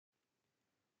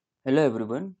Hello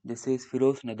everyone, this is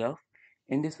Firoz Nadaf.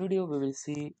 In this video, we will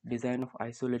see design of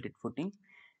isolated footing.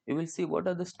 We will see what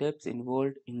are the steps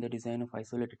involved in the design of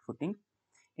isolated footing.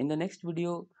 In the next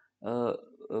video,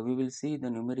 we will see the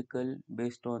numerical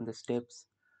based on the steps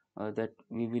that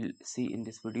we will see in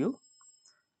this video.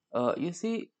 You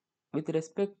see, with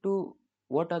respect to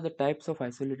what are the types of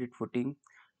isolated footing,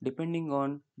 depending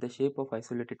on the shape of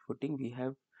isolated footing, we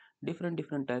have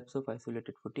different types of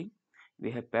isolated footing. We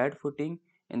have pad footing.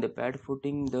 In the pad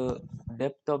footing, the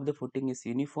depth of the footing is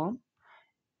uniform.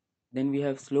 Then we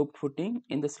have sloped footing.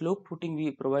 In the sloped footing,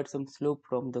 we provide some slope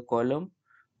from the column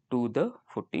to the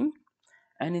footing.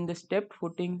 And in the stepped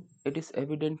footing, it is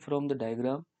evident from the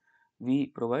diagram, we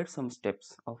provide some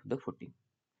steps of the footing.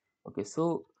 Okay,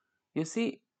 so you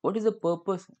see, what is the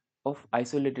purpose of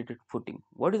isolated footing?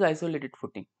 What is isolated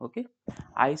footing? Okay,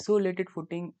 isolated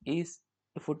footing is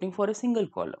a footing for a single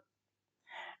column,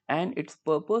 and its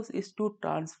purpose is to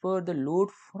transfer the load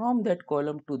from that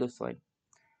column to the soil.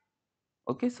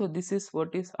 Okay, so this is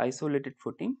what is isolated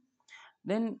footing.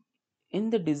 Then in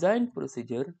the design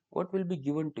procedure, what will be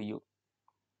given to you?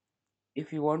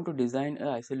 If you want to design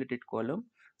a isolated column,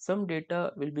 some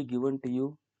data will be given to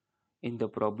you in the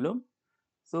problem.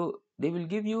 So they will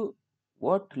give you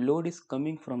what load is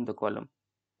coming from the column,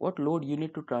 what load you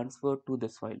need to transfer to the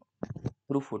soil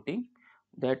through footing.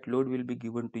 That load will be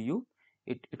given to you.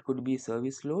 It could be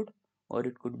service load or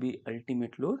it could be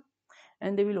ultimate load,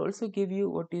 and they will also give you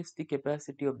what is the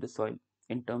capacity of the soil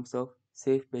in terms of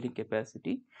safe bearing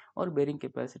capacity or bearing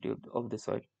capacity of the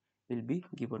soil will be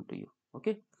given to you.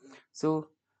 Okay, so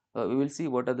we will see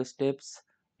what are the steps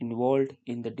involved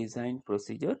in the design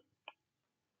procedure.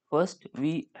 First,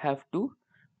 we have to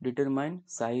determine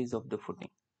size of the footing.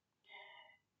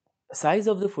 Size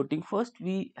of the footing, first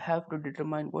we have to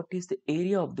determine what is the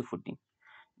area of the footing.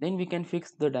 Then we can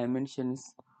fix the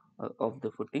dimensions of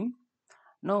the footing.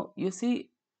 Now you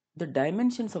see the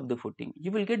dimensions of the footing.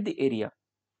 You will get the area.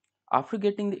 After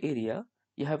getting the area,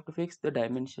 you have to fix the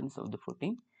dimensions of the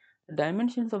footing. The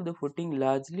dimensions of the footing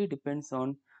largely depends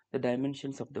on the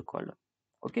dimensions of the column.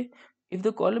 Okay, if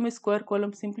the column is square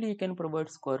column, simply you can provide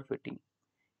square footing.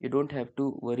 You don't have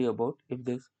to worry about if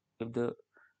the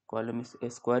column is a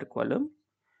square column.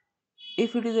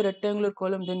 If it is a rectangular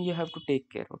column, then you have to take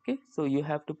care. Okay, so you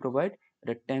have to provide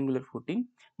rectangular footing,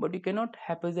 but you cannot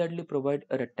haphazardly provide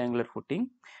a rectangular footing.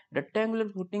 Rectangular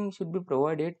footing should be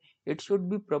provided, it should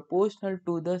be proportional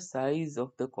to the size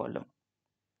of the column.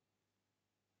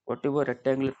 Whatever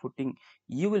rectangular footing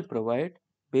you will provide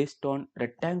based on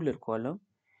rectangular column,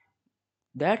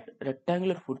 that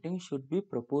rectangular footing should be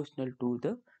proportional to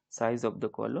the size of the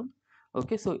column.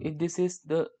 Okay, so if this is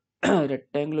the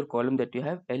rectangular column that you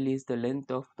have, L is the length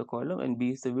of the column and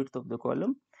B is the width of the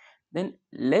column, then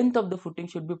length of the footing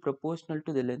should be proportional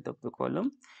to the length of the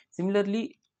column.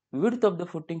 Similarly, width of the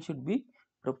footing should be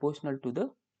proportional to the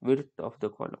width of the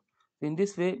column. So in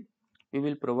this way, we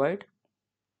will provide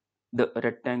the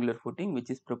rectangular footing which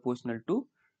is proportional to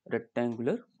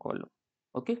rectangular column.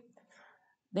 Okay,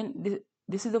 then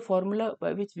this is the formula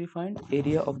by which we find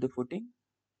area of the footing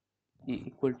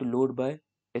equal to load by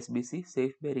SBC,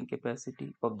 safe bearing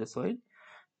capacity of the soil.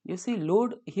 You see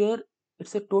load here,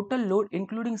 it's a total load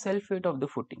including self weight of the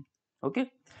footing. Okay,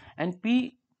 and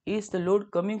P is the load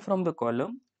coming from the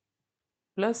column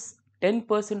plus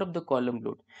 10% of the column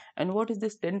load. And what is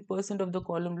this 10% of the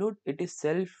column load? It is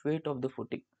self weight of the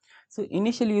footing. So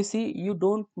initially you see you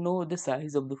don't know the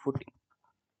size of the footing,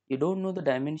 you don't know the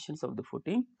dimensions of the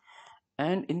footing,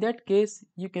 and in that case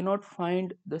you cannot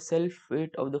find the self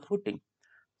weight of the footing.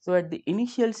 So at the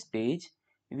initial stage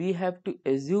we have to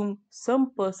assume some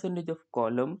percentage of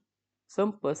columns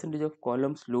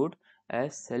load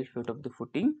as self weight of the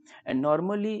footing, and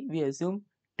normally we assume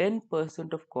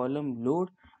 10% of column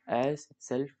load as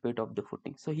self weight of the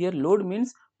footing. So here load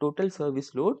means total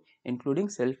service load including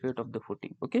self weight of the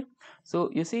footing. Okay, so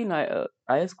you see in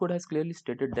IS code has clearly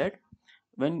stated that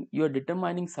when you are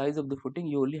determining size of the footing,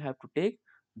 you only have to take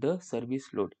the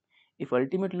service load. If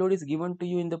ultimate load is given to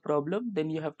you in the problem,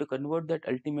 then you have to convert that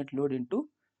ultimate load into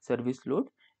service load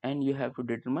and you have to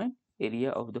determine area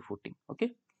of the footing.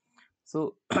 Okay,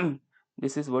 so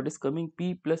this is what is coming,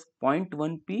 P plus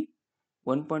 0.1 P,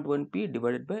 1.1 P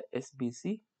divided by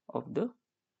SBC of the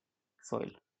soil.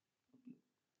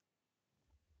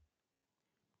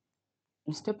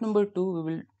 In step number 2, we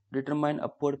will determine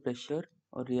upward pressure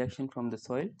or reaction from the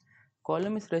soil.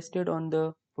 Column is rested on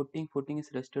the footing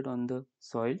is rested on the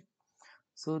soil.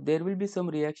 So there will be some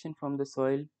reaction from the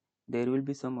soil, there will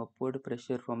be some upward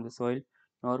pressure from the soil.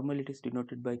 Normally it is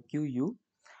denoted by QU.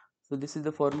 So this is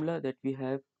the formula that we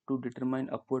have to determine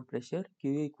upward pressure.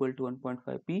 QU equal to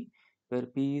 1.5 P where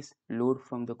P is load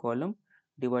from the column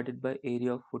divided by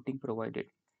area of footing provided.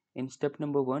 In step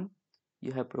number 1,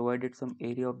 you have provided some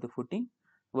area of the footing.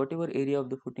 Whatever area of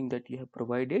the footing that you have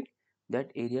provided,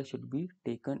 that area should be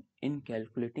taken in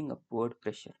calculating upward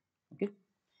pressure. Okay.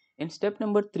 In step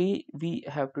number 3, we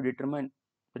have to determine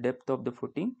the depth of the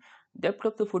footing. Depth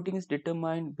of the footing is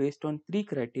determined based on three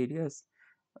criteria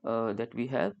that we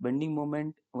have: bending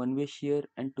moment, one-way shear,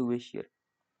 and two-way shear.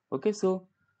 Okay, so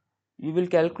we will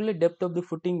calculate depth of the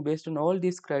footing based on all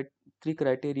these three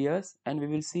criteria, and we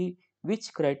will see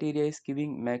which criteria is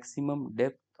giving maximum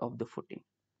depth of the footing.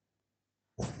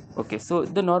 Okay, so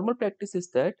the normal practice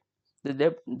is that the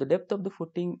depth of the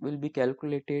footing will be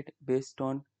calculated based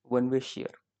on one-way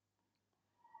shear,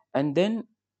 and then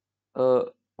uh,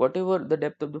 whatever the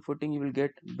depth of the footing you will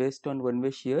get based on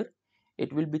one-way shear,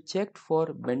 it will be checked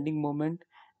for bending moment,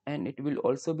 and it will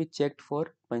also be checked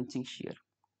for punching shear.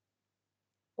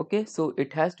 Okay, so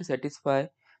it has to satisfy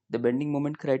the bending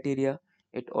moment criteria.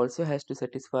 It also has to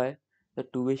satisfy the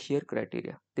two-way shear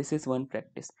criteria. This is one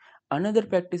practice. Another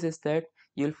practice is that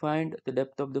you'll find the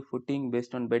depth of the footing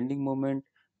based on bending moment,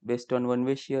 based on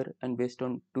one-way shear, and based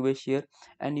on two-way shear,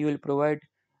 and you will provide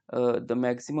the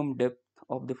maximum depth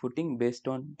of the footing based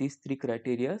on these three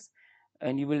criteria,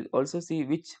 and you will also see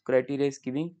which criteria is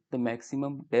giving the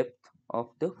maximum depth of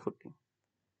the footing.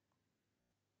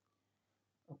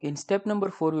 In step number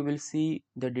 4, we will see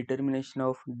the determination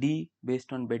of D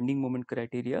based on bending moment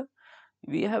criteria.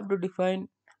 We have to define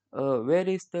where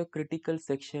is the critical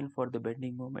section for the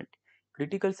bending moment.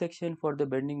 Critical section for the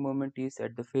bending moment is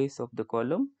at the face of the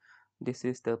column. This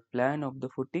is the plan of the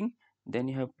footing. Then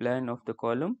you have plan of the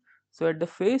column. So at the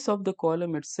face of the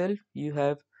column itself, you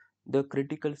have the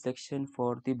critical section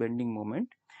for the bending moment.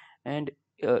 And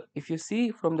if you see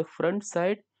from the front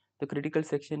side, the critical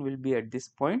section will be at this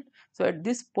point. So at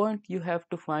this point you have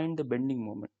to find the bending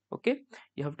moment. Okay,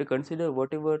 you have to consider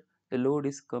whatever the load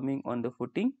is coming on the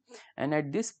footing, and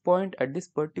at this point, at this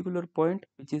particular point,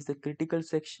 which is the critical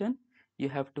section, you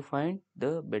have to find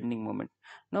the bending moment.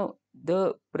 Now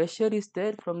the pressure is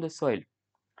there from the soil,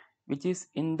 which is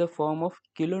in the form of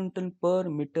kilonewton per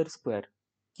meter square.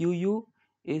 Qu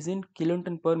is in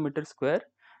kilonewton per meter square.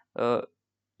 uh,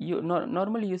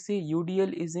 Normally you see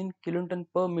UDL is in kilonewton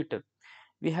per meter.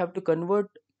 We have to convert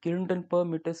kilonewton per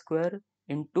meter square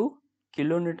into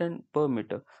kilonewton per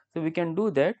meter. So we can do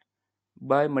that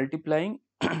by multiplying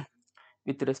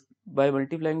by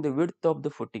multiplying the width of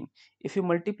the footing. If you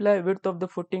multiply width of the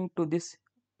footing to this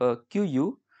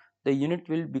Qu, the unit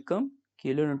will become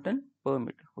kilonewton per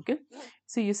meter. Okay,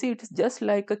 so you see it is just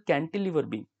like a cantilever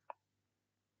beam.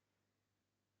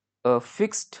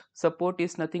 Fixed support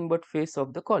is nothing but face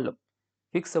of the column.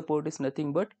 Fixed support is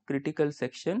nothing but critical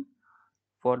section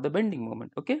for the bending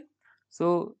moment. Okay,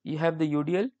 so you have the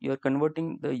UDL, you are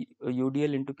converting the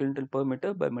UDL into kilonewton per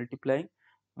meter by multiplying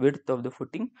width of the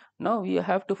footing. Now we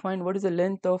have to find what is the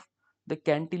length of the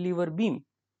cantilever beam.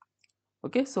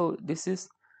 Okay, so this is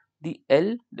the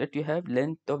L that you have,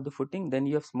 length of the footing. Then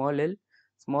you have small l.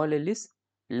 Small l is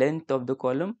length of the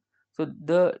column. So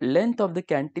the length of the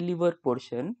cantilever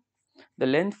portion, the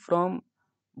length from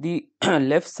the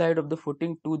left side of the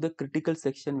footing to the critical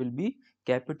section will be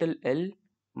capital L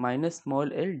minus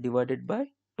small l divided by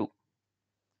 2.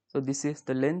 So this is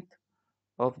the length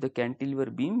of the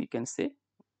cantilever beam. You can say,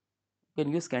 you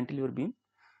can use cantilever beam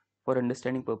for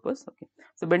understanding purpose. Okay,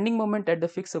 so bending moment at the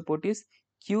fixed support is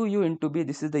Qu into B.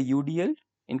 This is the UDL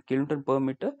in kilonewton per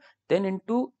meter, then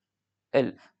into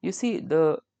L. You see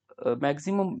the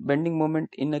maximum bending moment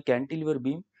in a cantilever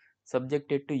beam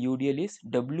subjected to UDL is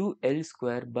WL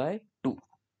square by 2,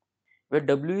 where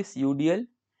W is UDL,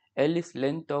 L is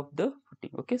length of the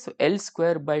footing. Okay, so L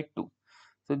square by 2.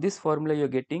 So this formula you are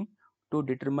getting to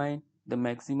determine the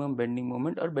maximum bending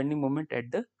moment or bending moment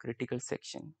at the critical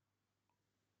section.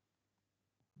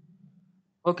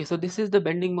 Okay, so this is the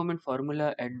bending moment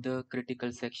formula at the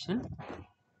critical section.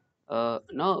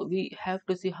 Now we have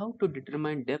to see how to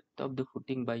determine depth of the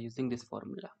footing by using this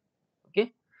formula.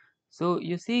 Okay, so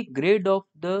you see grade of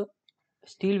the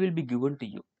steel will be given to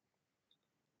you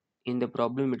in the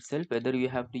problem itself, whether you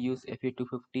have to use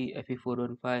Fe250,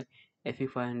 Fe415,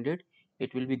 Fe500,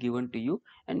 it will be given to you,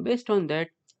 and based on that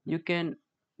you can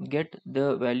get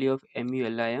the value of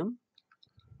MULIM.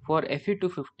 For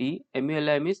Fe250,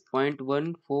 MULIM is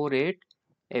 0.148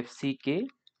 FCK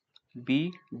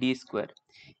B D square.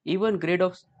 Even grade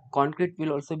of concrete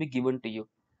will also be given to you.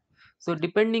 So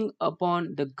depending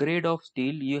upon the grade of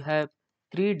steel, you have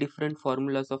three different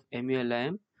formulas of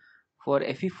MULIM. For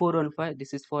Fe415,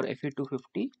 this is for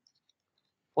Fe250.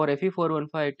 For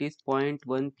Fe415, it is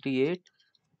 0.138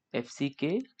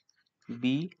 FCK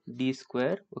BD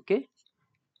square. Okay,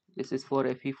 this is for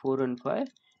Fe415,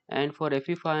 and for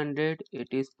Fe500 it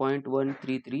is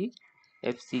 0.133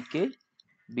 FCK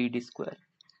BD square.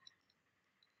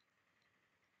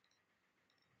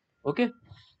 Okay,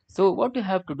 so what you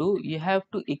have to do, you have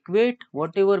to equate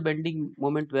whatever bending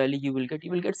moment value you will get.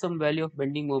 You will get some value of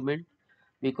bending moment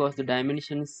because the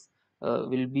dimensions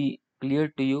will be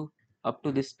clear to you up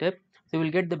to this step. So you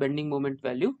will get the bending moment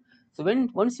value. So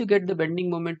once you get the bending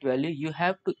moment value, you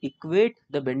have to equate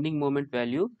the bending moment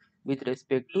value with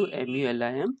respect to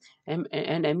MULIM, and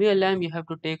MULIM you have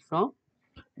to take from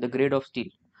the grade of steel.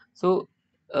 So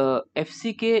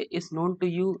FCK is known to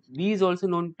you, B is also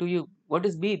known to you. What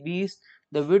is B? B is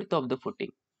the width of the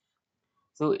footing.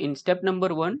 So in step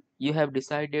number 1, you have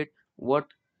decided what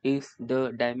is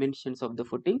the dimensions of the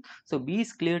footing. So B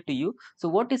is clear to you. So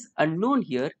what is unknown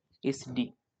here is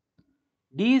D.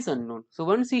 D is unknown. So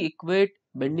once you equate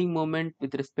bending moment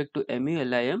with respect to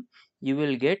MULIM, you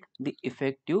will get the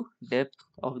effective depth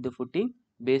of the footing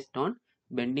based on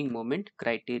bending moment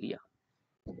criteria.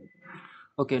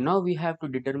 Okay, now we have to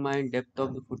determine depth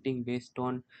of the footing based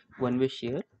on one-way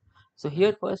shear. So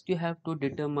here first you have to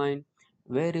determine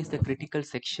where is the critical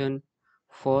section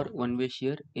for one-way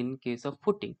shear in case of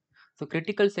footing. So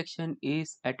critical section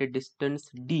is at a distance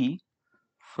D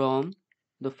from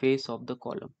the face of the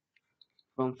column.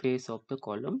 From face of the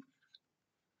column.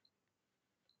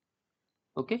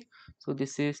 Okay, so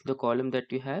this is the column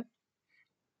that you have.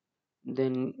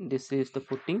 Then this is the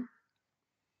footing.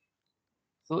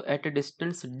 So at a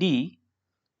distance D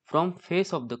from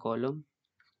face of the column,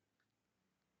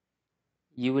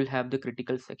 you will have the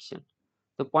critical section.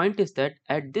 The point is that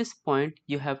at this point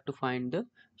you have to find the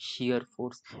shear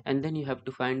force, and then you have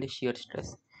to find the shear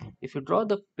stress. If you draw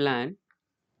the plan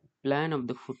of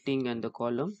the footing and the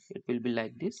column, it will be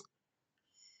like this.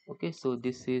 Okay, so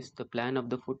this is the plan of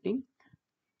the footing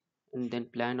and then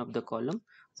plan of the column.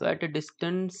 So at a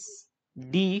distance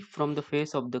D from the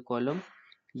face of the column,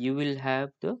 you will have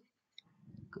the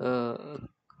uh,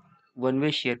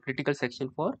 one-way shear, critical section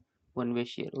for one-way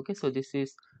shear. Okay, so this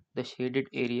is the shaded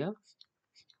area.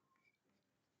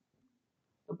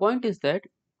 The point is that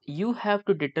you have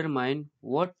to determine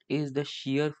what is the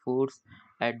shear force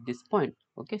at this point.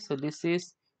 Okay, so this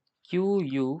is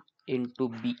QU into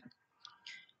B,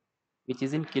 which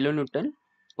is in kilonewton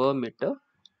per meter.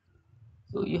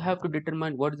 So you have to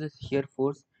determine what is the shear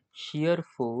force.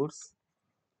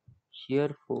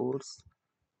 Shear force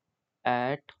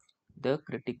at the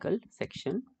critical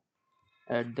section.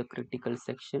 At the critical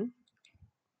section,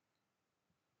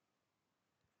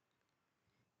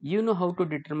 you know how to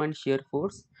determine shear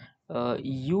force.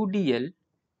 UDL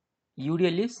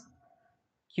is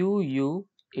QU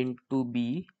into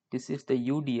B, this is the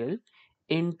UDL,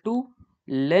 into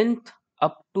length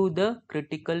up to the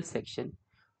critical section,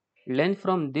 length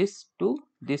from this to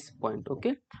this point.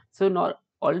 Okay, so now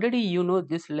already you know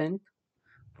this length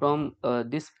from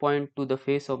this point to the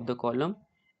face of the column,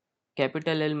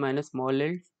 capital L minus small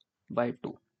l by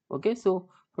 2. Okay, so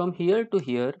from here to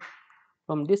here,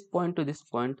 from this point to this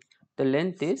point, the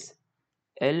length is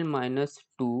L minus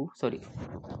 2, sorry,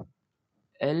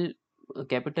 L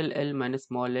capital L minus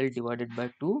small l divided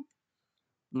by 2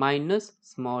 minus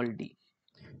small d.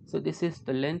 So this is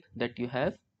the length that you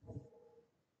have.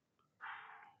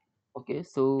 Okay,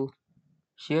 so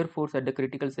shear force at the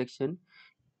critical section,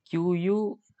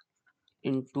 QU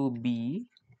into B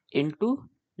into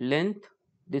length,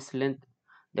 this length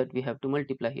that we have to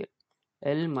multiply here,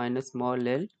 L minus small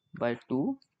l by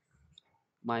 2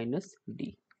 minus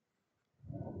d.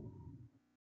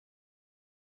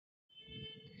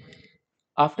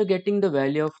 After getting the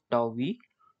value of tau v,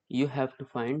 you have to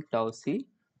find tau c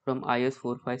from IS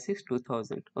 456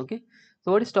 2000. Okay,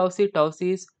 so what is tau c? Tau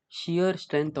c is shear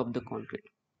strength of the concrete.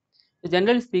 So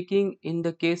generally speaking, in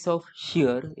the case of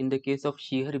shear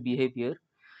behavior,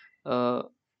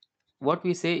 what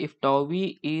we say, if tau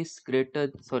v is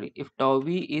if tau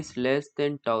v is less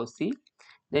than tau c,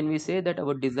 then we say that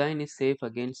our design is safe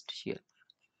against shear.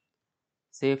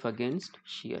 Safe against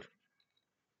shear.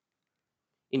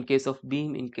 In case of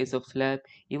beam, in case of slab,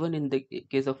 even in the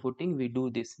case of footing, we do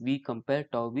this. We compare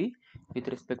tau v with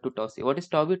respect to tau c. What is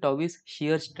tau v? Tau v is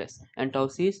shear stress, and tau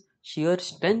c is shear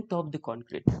strength of the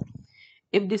concrete.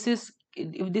 If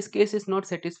this case is not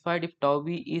satisfied, if tau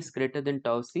v is greater than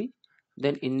tau c,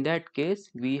 then in that case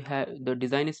we have the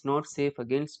design is not safe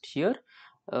against shear.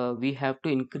 We have to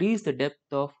increase the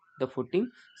depth of the footing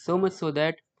so much so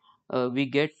that we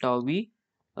get tau v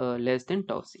less than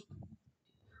tau c.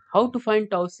 How to find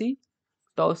tau c?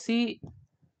 Tau c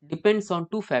depends on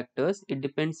two factors. It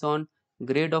depends on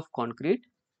grade of concrete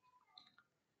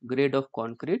grade of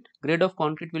concrete. Grade of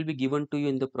concrete will be given to you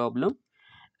in the problem,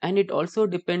 and it also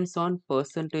depends on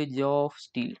percentage of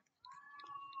steel.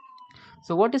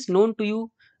 So what is known to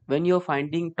you when you are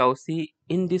finding tau c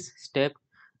in this step?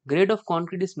 Grade of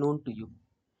concrete is known to you,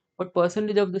 but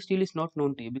percentage of the steel is not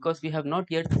known to you because we have not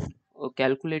yet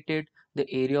calculated the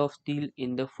area of steel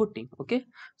in the footing. Okay,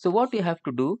 so what you have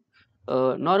to do,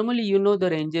 normally you know the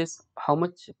ranges, how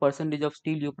much percentage of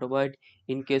steel you provide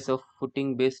in case of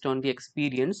footing based on the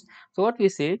experience. So what we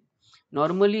say,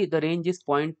 normally the range is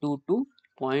 0.2 to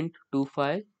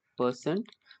 0.25%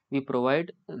 we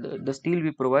provide the steel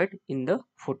we provide in the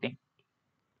footing.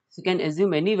 So you can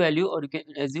assume any value, or you can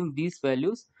assume these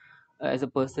values as a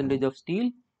percentage of steel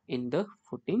in the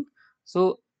footing.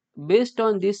 So based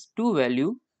on this two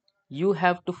value, you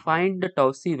have to find the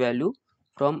tau c value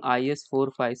from IS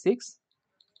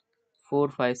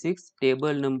 456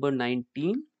 table number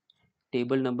 19,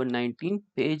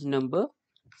 page number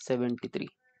 73.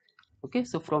 Okay,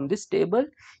 so from this table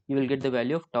you will get the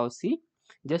value of tau c.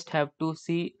 Just have to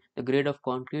see the grade of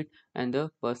concrete and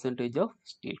the percentage of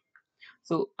steel.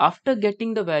 So after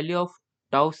getting the value of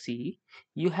tau c,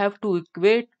 you have to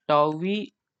equate tau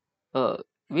v uh,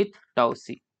 with tau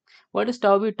c. What is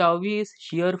tau v? Tau v is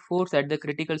shear force at the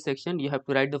critical section. You have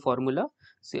to write the formula.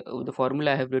 So the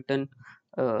formula I have written,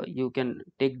 you can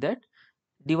take that,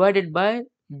 divided by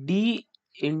d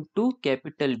into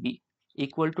capital B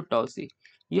equal to tau c.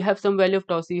 You have some value of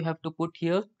tau c you have to put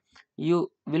here.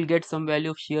 You will get some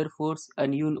value of shear force,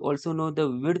 and you also know the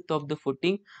width of the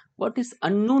footing. What is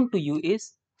unknown to you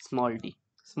is small d.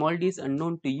 Small d is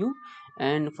unknown to you,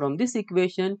 and from this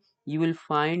equation you will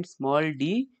find small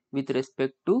d with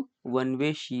respect to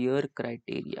one-way shear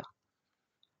criteria.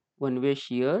 One-way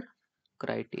shear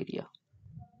criteria.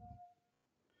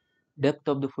 Depth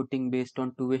of the footing based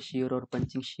on two-way shear or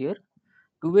punching shear.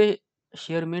 Two-way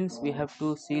shear means we have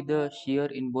to see the shear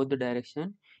in both the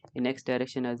direction, in x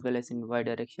direction as well as in y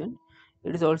direction.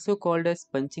 It is also called as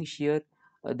punching shear.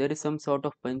 There is some sort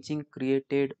of punching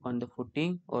created on the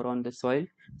footing or on the soil.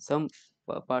 Some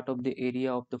part of the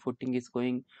area of the footing is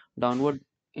going downward,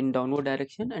 in downward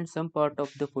direction, and some part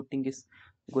of the footing is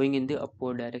going in the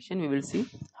upward direction. We will see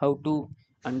how to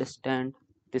understand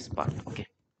this part. Okay,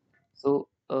 so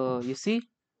you see,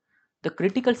 the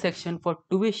critical section for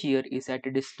two-way shear is at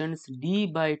a distance d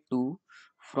by 2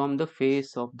 from the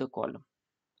face of the column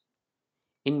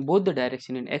in both the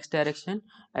direction, in x direction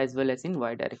as well as in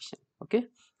y direction. Okay,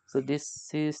 so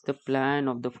this is the plan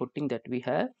of the footing that we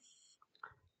have.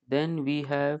 Then we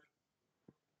have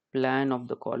plan of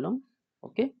the column.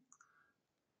 Okay,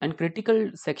 and critical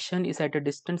section is at a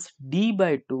distance d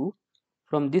by 2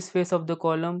 from this face of the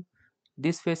column,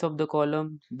 this face of the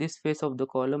column, this face of the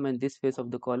column, and this face of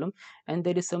the column, and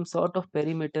there is some sort of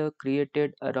perimeter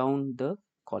created around the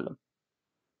column.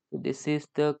 So this is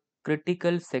the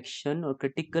critical section or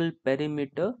critical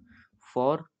perimeter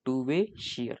for two-way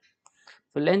shear.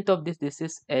 So length of this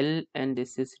is L and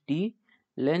this is D.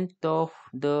 Length of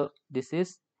this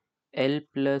is L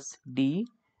plus D,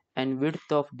 and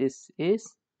width of this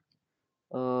is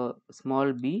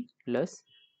small b plus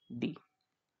d.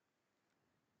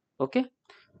 Okay,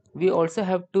 we also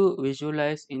have to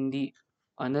visualize in the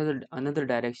another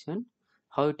direction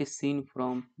how it is seen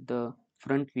from the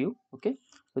front view. Okay,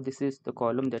 so this is the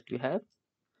column that we have,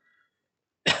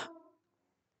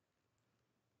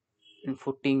 and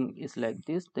footing is like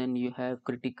this. Then you have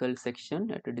critical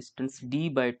section at a distance d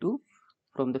by 2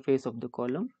 from the face of the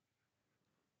column,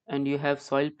 and you have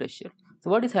soil pressure.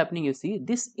 So what is happening, you see,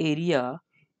 this area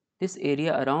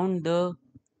around the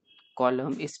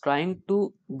column is trying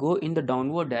to go in the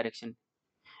downward direction,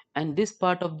 and this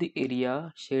part of the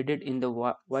area shaded in the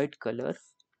white color,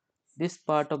 this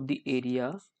part of the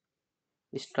area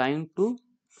is trying to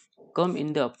come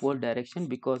in the upward direction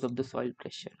because of the soil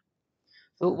pressure.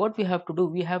 So what we have to do,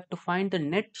 we have to find the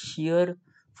net shear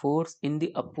force in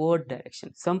the upward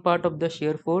direction. Some part of the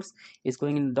shear force is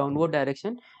going in the downward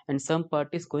direction and some part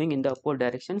is going in the upward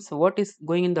direction. So what is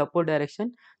going in the upward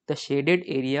direction? The shaded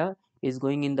area is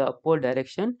going in the upward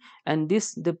direction, and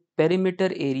the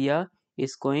perimeter area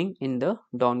is going in the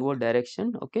downward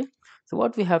direction. Okay, so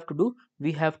what we have to do,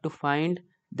 we have to find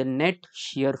the net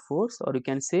shear force, or you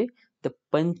can say the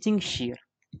punching shear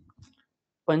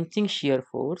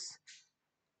force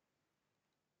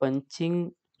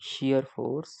punching shear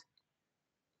force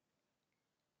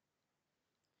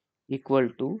equal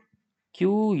to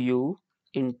QU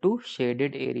into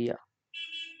shaded area.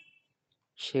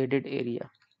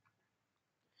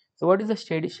 So what is the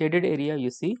shaded area?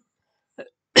 You see,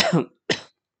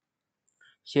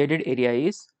 shaded area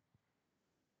is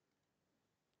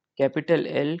capital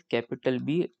L, capital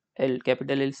B, L,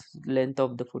 capital L is length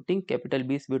of the footing, capital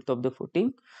B is width of the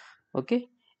footing. Okay,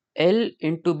 L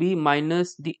into B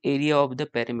minus the area of the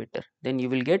perimeter, then you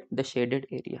will get the shaded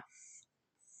area.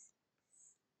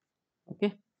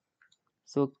 Okay,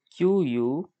 so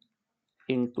QU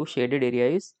into shaded area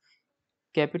is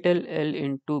capital L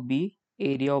into B,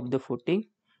 area of the footing,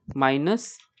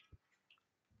 minus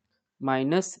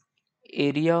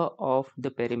area of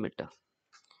the perimeter,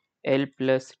 L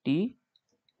plus T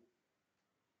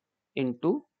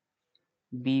into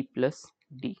B plus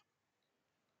D.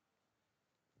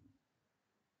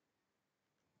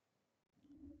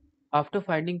 After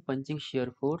finding punching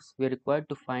shear force, we are required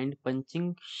to find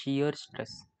punching shear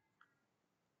stress.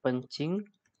 Punching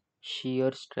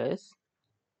shear stress,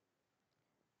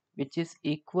 which is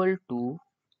equal to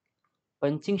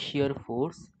punching shear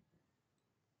force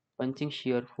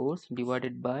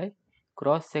divided by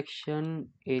cross section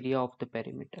area of the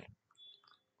perimeter.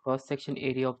 Cross section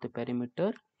area of the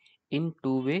perimeter in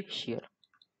two-way shear.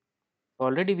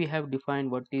 Already we have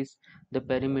defined what is the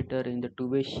perimeter in the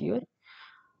two-way shear.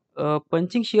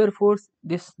 Punching shear force,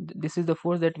 this is the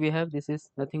force that we have, this is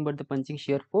nothing but the punching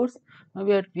shear force. Now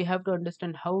we have to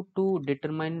understand how to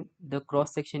determine the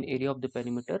cross section area of the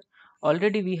perimeter.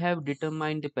 Already we have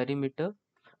determined the perimeter,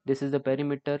 this is the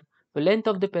perimeter. The length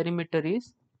of the perimeter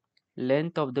is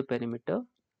 2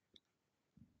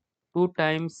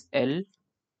 times L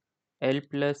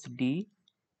plus D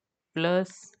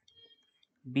plus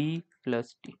B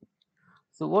plus D.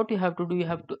 So what you have to do, you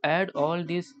have to add all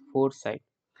these four sides.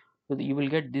 So you will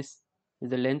get this is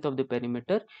the length of the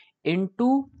perimeter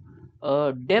into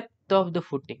depth of the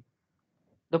footing.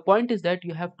 The point is that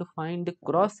you have to find the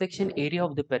cross section area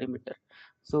of the perimeter.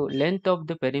 So length of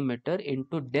the perimeter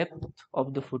into depth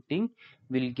of the footing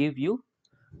will give you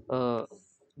uh,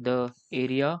 the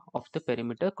area of the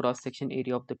perimeter, cross section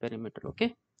area of the perimeter.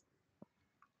 Okay,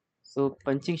 so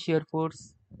punching shear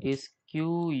force is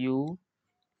QU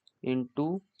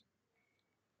into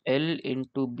L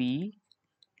into B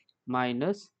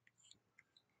minus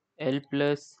L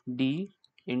plus D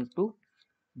into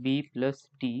B plus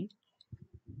D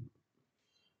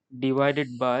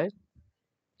divided by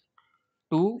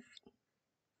 2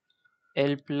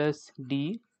 L plus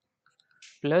D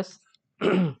plus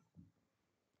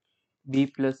B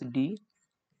plus D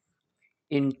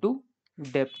into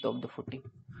depth of the footing.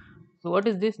 So what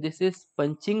is this? This is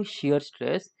punching shear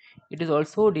stress. It is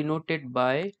also denoted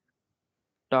by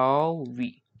tau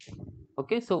V.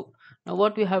 Okay, so now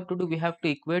what we have to do, we have to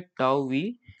equate tau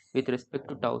V with respect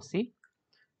to tau C.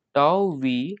 Tau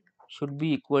V should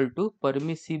be equal to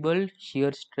permissible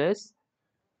shear stress,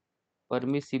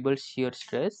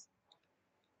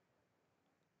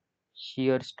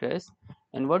 shear stress.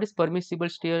 And what is permissible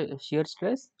shear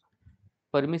stress?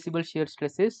 Permissible shear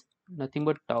stress is nothing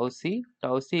but tau C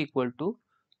equal to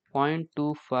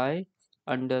 0.25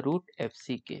 under root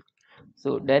FCK.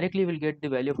 So directly we'll get the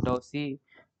value of tau C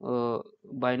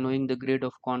by knowing the grade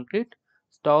of concrete.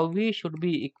 Tau V should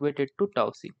be equated to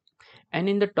tau C. And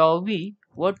in the tau V,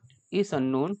 what is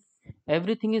unknown?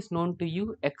 Everything is known to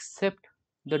you except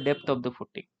the depth of the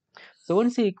footing. So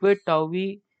once you equate tau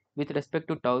V with respect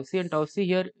to tau C, and tau C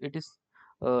here it is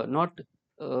not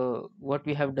what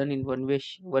we have done in one way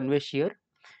shear.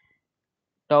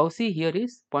 Tau C here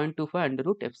is 0.25 under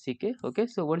root FCK. Okay,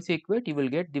 so once you equate, you will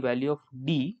get the value of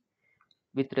D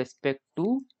with respect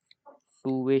to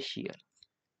two-way shear.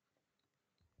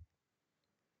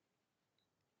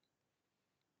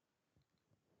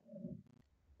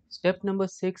 Step number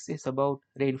 6 is about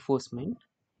reinforcement.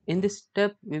 In this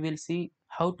step, we will see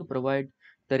how to provide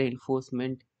the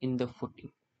reinforcement in the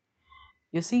footing.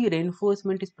 You see,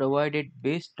 reinforcement is provided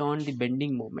based on the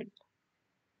bending moment.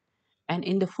 And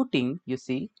in the footing, you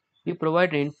see, we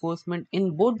provide reinforcement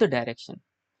in both the direction,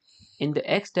 in the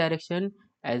X direction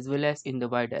as well as in the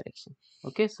Y direction.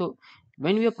 Okay, so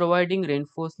when we are providing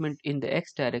reinforcement in the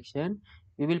X direction,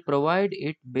 we will provide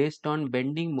it based on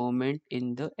bending moment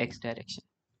in the X direction.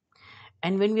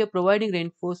 And when we are providing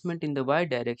reinforcement in the Y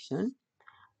direction,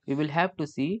 we will have to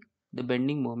see the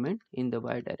bending moment in the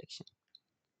Y direction.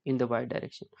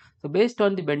 So based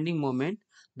on the bending moment,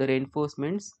 the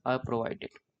reinforcements are provided.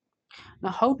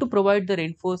 Now how to provide the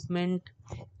reinforcement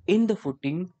in the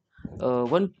footing?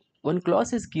 One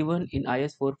clause is given in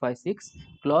IS 456,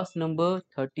 clause number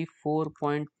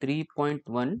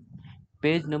 34.3.1,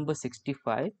 page number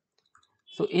 65.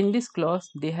 So in this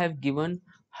clause they have given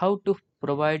how to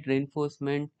provide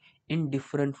reinforcement in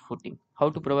different footing, how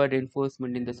to provide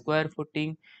reinforcement in the square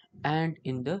footing and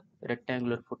in the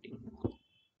rectangular footing.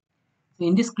 So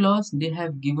in this clause they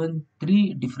have given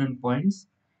three different points,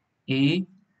 A,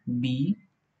 B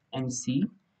and C.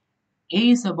 A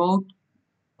is about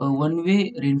a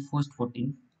one-way reinforced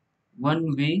footing.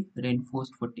 One-way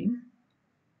reinforced footing.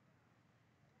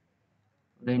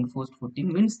 Reinforced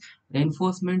footing means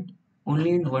reinforcement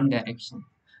only in one direction.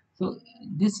 So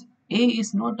this A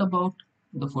is not about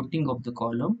the footing of the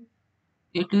column.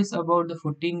 It is about the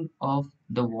footing of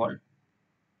the wall.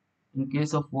 In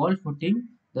case of wall footing,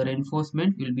 the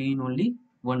reinforcement will be in only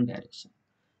one direction.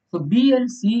 So B and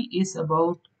C is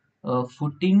about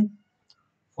footing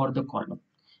for the column.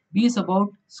 B is about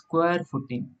square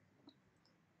footing.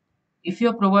 If you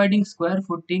are providing square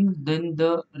footing, then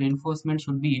the reinforcement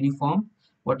should be uniform.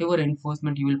 Whatever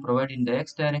reinforcement you will provide in the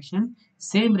x direction,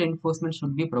 same reinforcement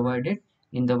should be provided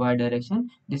in the y direction.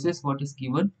 This is what is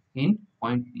given in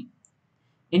point B.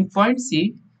 In point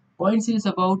C is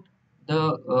about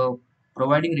the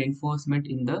providing reinforcement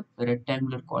in the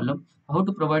rectangular column. How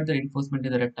to provide the reinforcement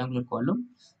in the rectangular column?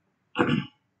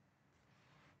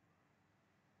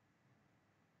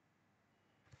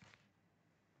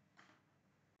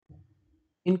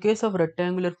 In case of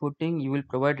rectangular footing, you will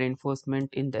provide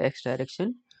reinforcement in the x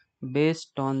direction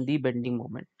based on the bending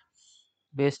moment,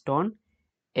 based on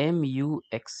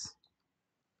MUX,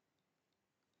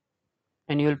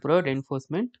 and you will provide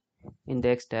reinforcement in the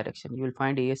x direction. You will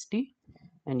find AST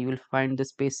and you will find the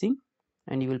spacing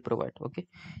and you will provide. Okay.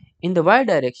 In the y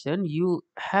direction, you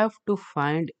have to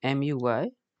find MUY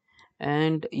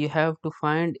and you have to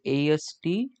find AST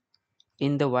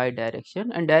in the y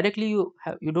direction, and directly you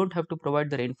don't have to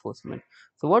provide the reinforcement.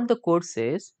 So what the code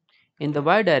says, in the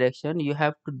y direction you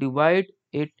have to divide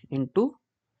it into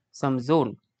some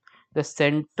zone. The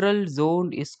central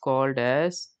zone is called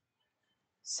as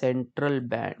central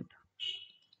band.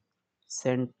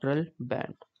 Central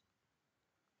band.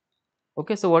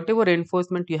 Okay, so whatever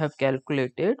reinforcement you have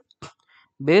calculated,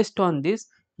 based on this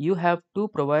you have to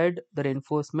provide the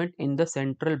reinforcement in the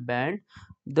central band.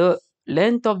 The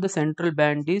length of the central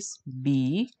band is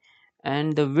B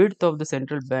and the width of the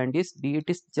central band is D. It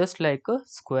is just like a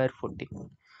square footing.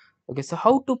 Okay, so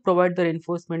how to provide the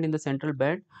reinforcement in the central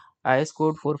band? IS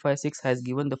code 456 has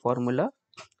given the formula.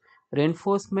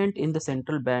 Reinforcement in the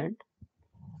central band,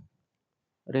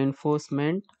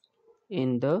 reinforcement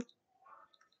in the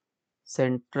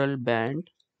central band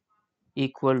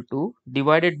equal to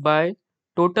divided by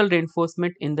total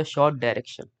reinforcement in the short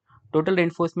direction. Total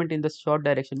reinforcement in the short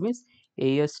direction means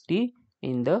AST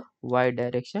in the y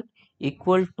direction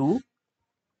equal to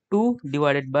 2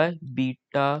 divided by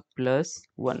beta plus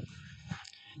 1.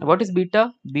 Now what is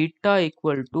beta? Beta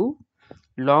equal to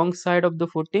long side of the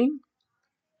footing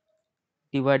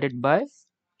divided by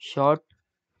short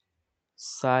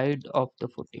side of the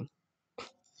footing.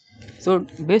 So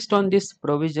based on this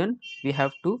provision, we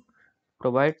have to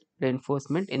provide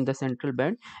reinforcement in the central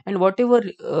band, and whatever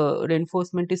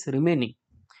reinforcement is remaining,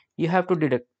 you have to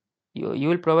deduct. You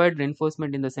will provide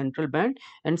reinforcement in the central band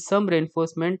and some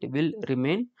reinforcement will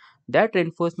remain. That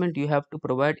reinforcement you have to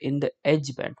provide in the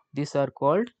edge band. These are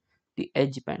called the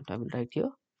edge band. I will write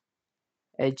here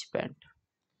edge band.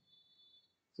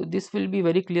 So this will be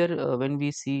very clear when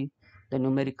we see the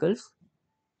numericals.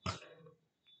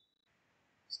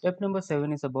 Step number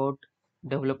 7 is about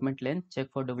development length.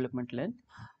 Check for development length.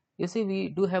 You see, we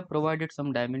do have provided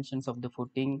some dimensions of the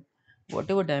footing.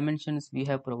 Whatever dimensions we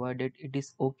have provided, it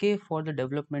is okay for the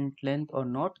development length or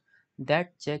not.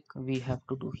 That check we have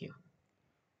to do here.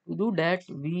 To do that,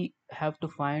 we have to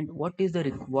find what is the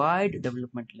required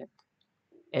development length.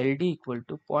 LD equal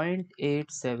to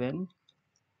 0.87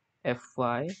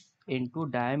 Fy into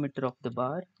diameter of the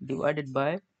bar divided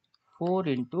by 4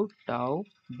 into tau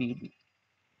BD.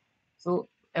 So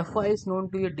Fy is known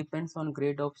to you, depends on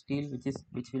grade of steel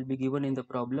which will be given in the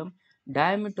problem.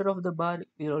 Diameter of the bar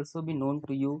will also be known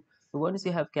to you. So once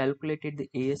you have calculated the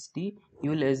AST, you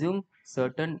will assume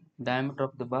certain diameter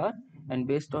of the bar, and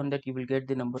based on that you will get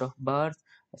the number of bars,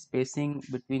 spacing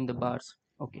between the bars.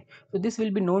 Okay, so this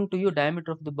will be known to you.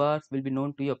 Diameter of the bars will be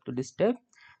known to you up to this step.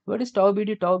 What is tau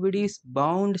BD? Tau BD is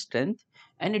bound strength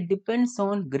and it depends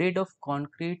on grade of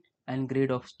concrete and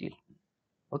grade of steel.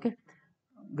 Okay,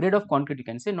 grade of concrete you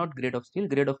can say, not grade of steel,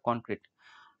 grade of concrete.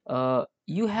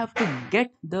 You have to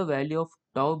get the value of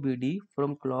tau BD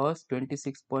from clause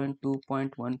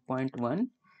 26.2.1.1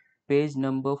 page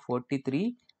number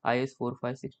 43 IS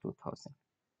 456 2000.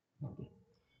 Okay.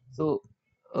 So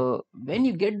when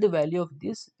you get the value of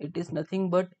this, it is nothing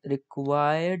but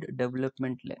required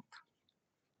development length.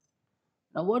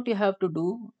 Now what you have to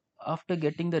do after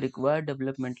getting the required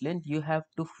development length, you have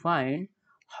to find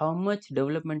how much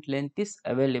development length is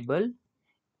available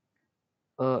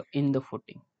in the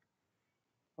footing.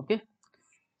 Okay,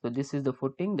 so this is the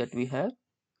footing that we have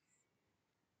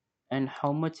and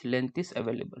how much length is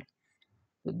available.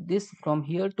 So this from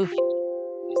here to here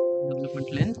is the development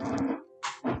length,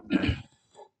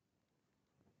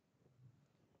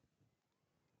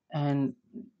 and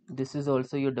this is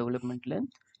also your development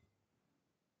length.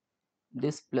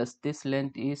 This plus this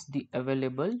length is the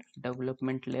available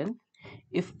development length.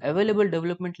 If available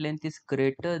development length is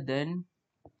greater than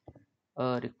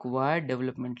required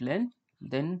development length,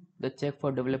 then the check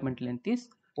for development length is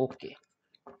okay.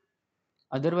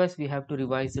 Otherwise we have to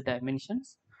revise the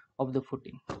dimensions of the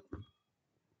footing.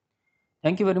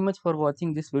 Thank you very much for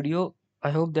watching this video. I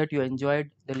hope that you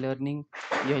enjoyed the learning,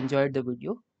 you enjoyed the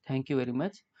video. Thank you very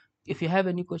much. If you have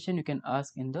any question, you can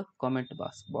ask in the comment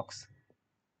box.